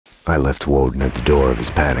I left Woden at the door of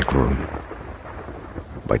his panic room.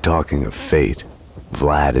 By talking of fate,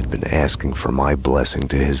 Vlad had been asking for my blessing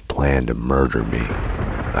to his plan to murder me.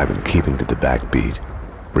 I've been keeping to the backbeat,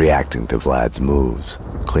 reacting to Vlad's moves,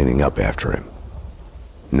 cleaning up after him.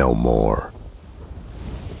 No more.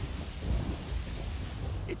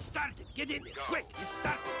 It started! Get in there! Quick! It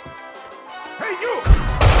started! Hey, you!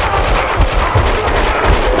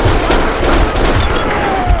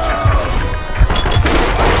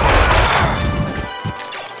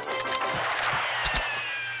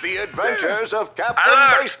 The Adventures of Captain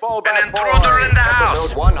Alert! Baseball An Bat Boy, intruder in the house!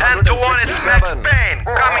 episode 10 to 1 is Max 167. Payne,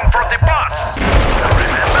 coming for the boss!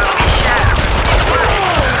 Remember me, Sheriff? It's funny.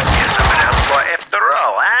 You're someone else for after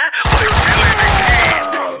all, huh? Like Billy the Kid!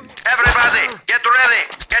 Everybody, get ready!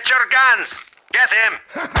 Get your guns! Get him!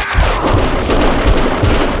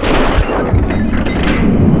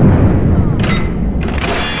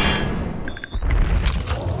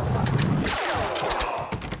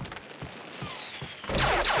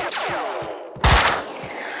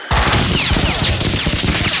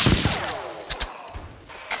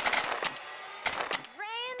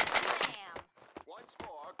 Once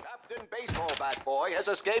more, Captain Baseball Bat Boy has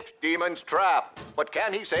escaped Demon's trap. But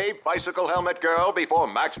can he save Bicycle Helmet Girl before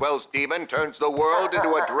Maxwell's demon turns the world into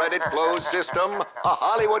a dreaded closed system? A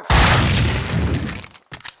Hollywood...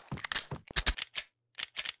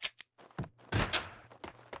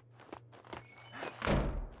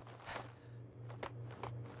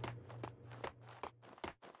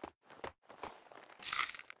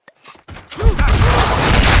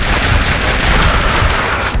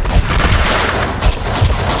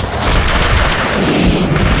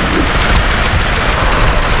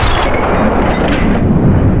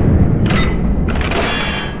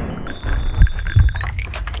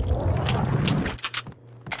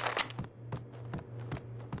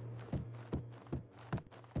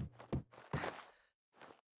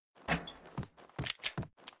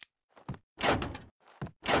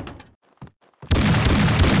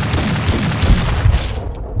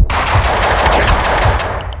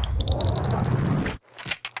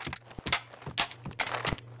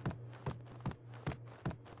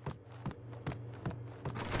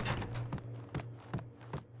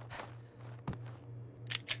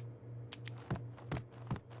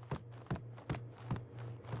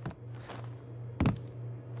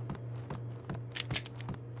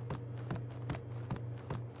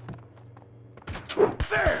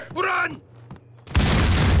 There! Run!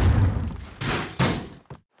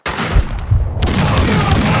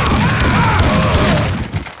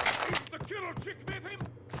 Is the killer chick with him?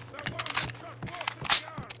 The one that shot Walter's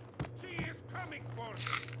yard. She is coming for him.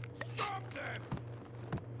 Stop them!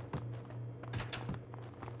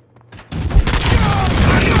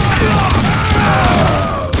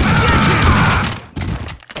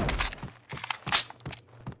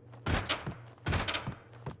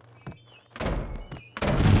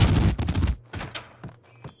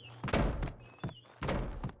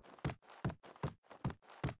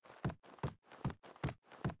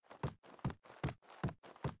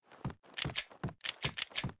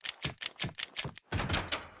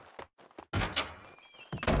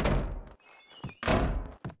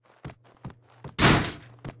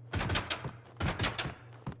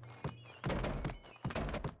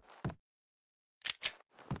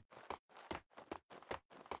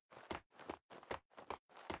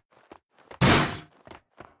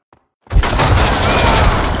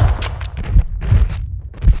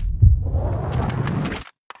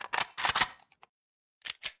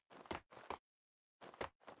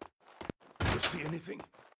 You see anything?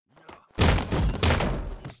 No.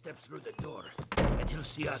 He steps through the door, and he'll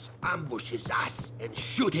see us ambush his ass and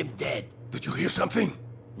shoot him dead. Did you hear something?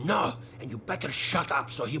 No, and you better shut up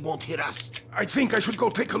so he won't hear us. I think I should go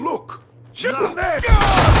take a look. Shoot No. him there!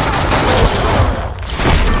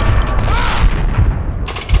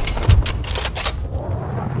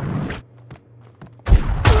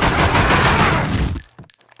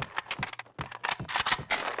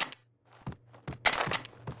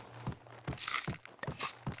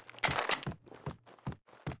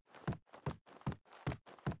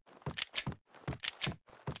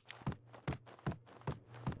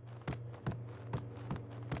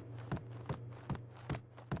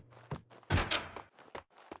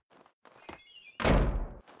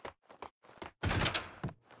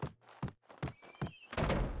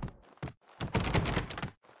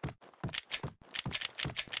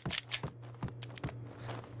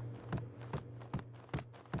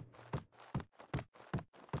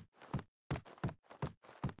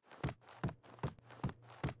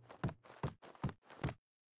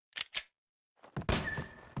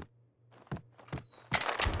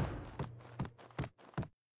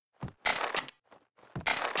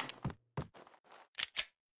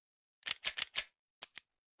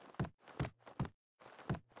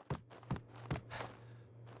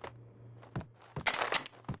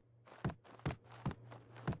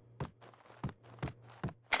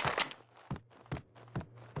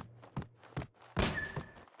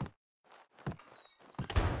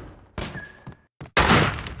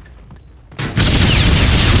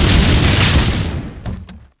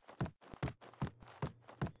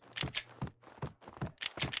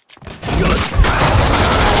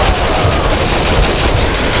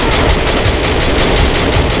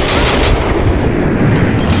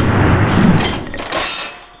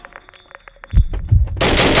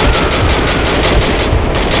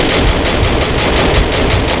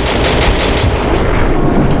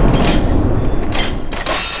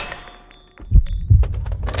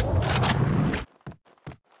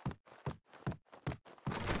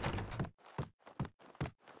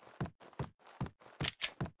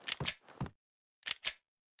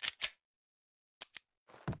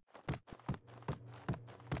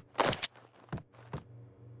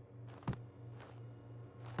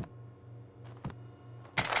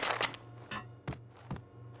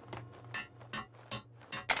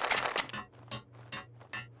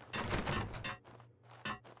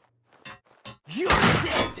 You're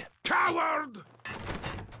dead! Coward!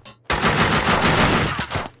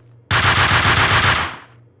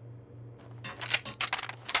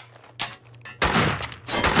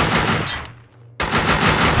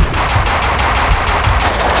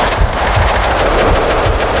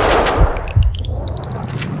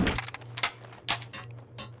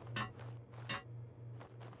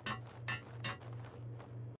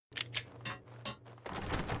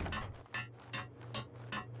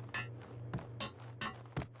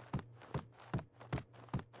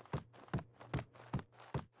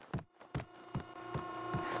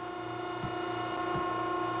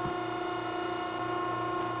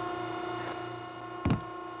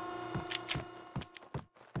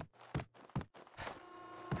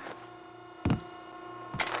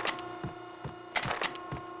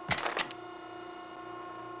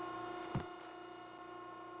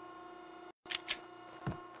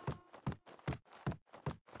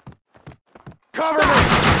 Cover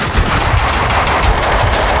me!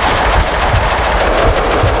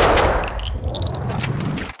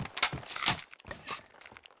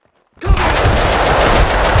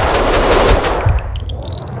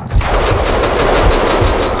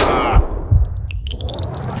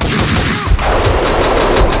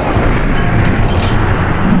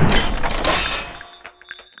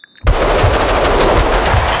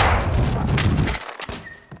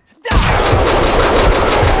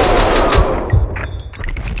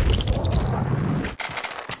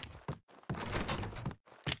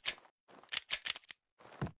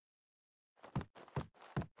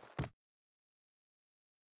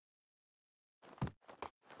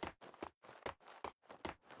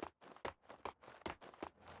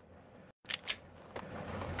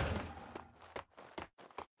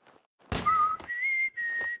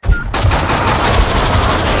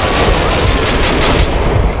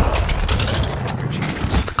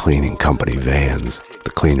 Cleaning company vans, the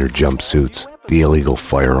cleaner jumpsuits, the illegal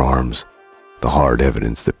firearms, the hard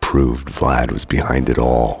evidence that proved Vlad was behind it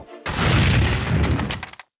all.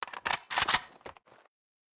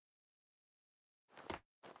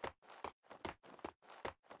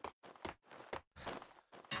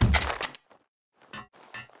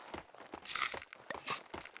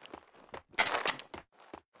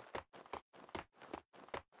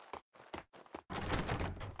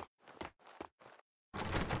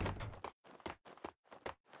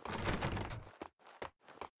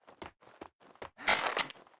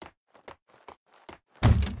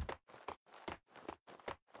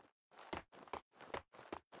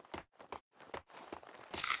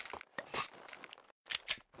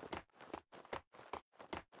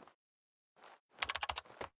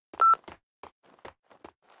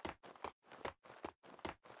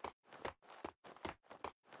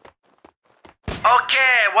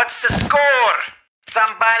 Okay, what's the score?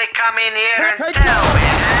 Somebody come in here and tell me,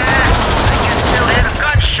 huh? I can still hear the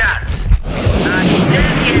gunshots. Not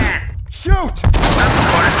dead yet. Shoot! Of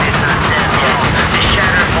course he's not dead yet. The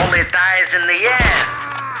sheriff only dies in the end.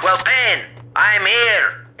 Well, Payne, I'm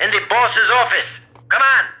here, in the boss's office. Come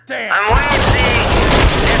on. Damn. I'm waiting.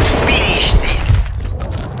 Let's finish this.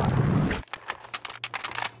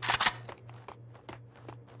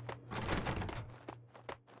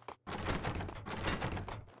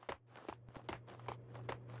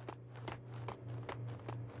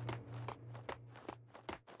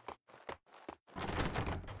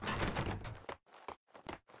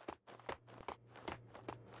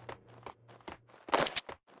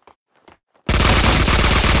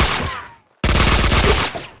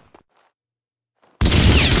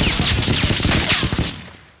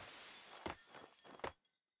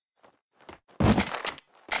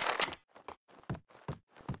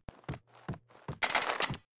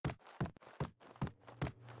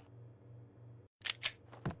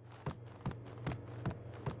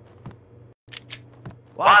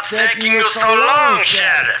 What's taking you so long,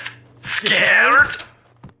 Sheriff? Scared?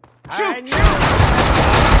 Shoot!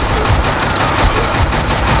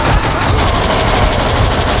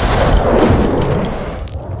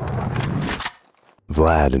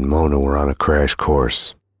 Vlad and Mona were on a crash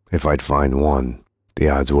course. If I'd find one, the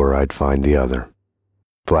odds were I'd find the other.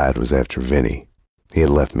 Vlad was after Vinny. He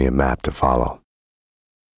had left me a map to follow.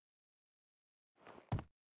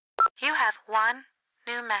 You have one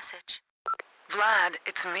new message. Vlad,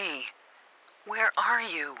 it's me. Where are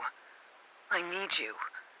you? I need you.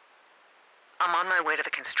 I'm on my way to the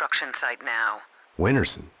construction site now.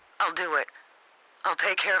 Winterson. I'll do it. I'll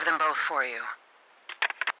take care of them both for you.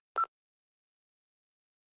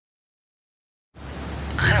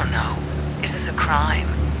 I don't know. Is this a crime?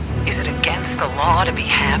 Is it against the law to be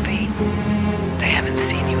happy? They haven't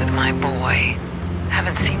seen you with my boy.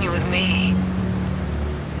 Haven't seen you with me.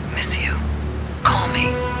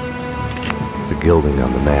 gilding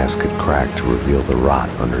on the mask had cracked to reveal the rot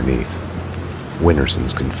underneath.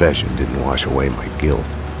 Winterson's confession didn't wash away my guilt.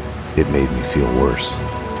 It made me feel worse.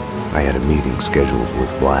 I had a meeting scheduled with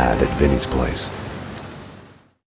Vlad at Vinny's place.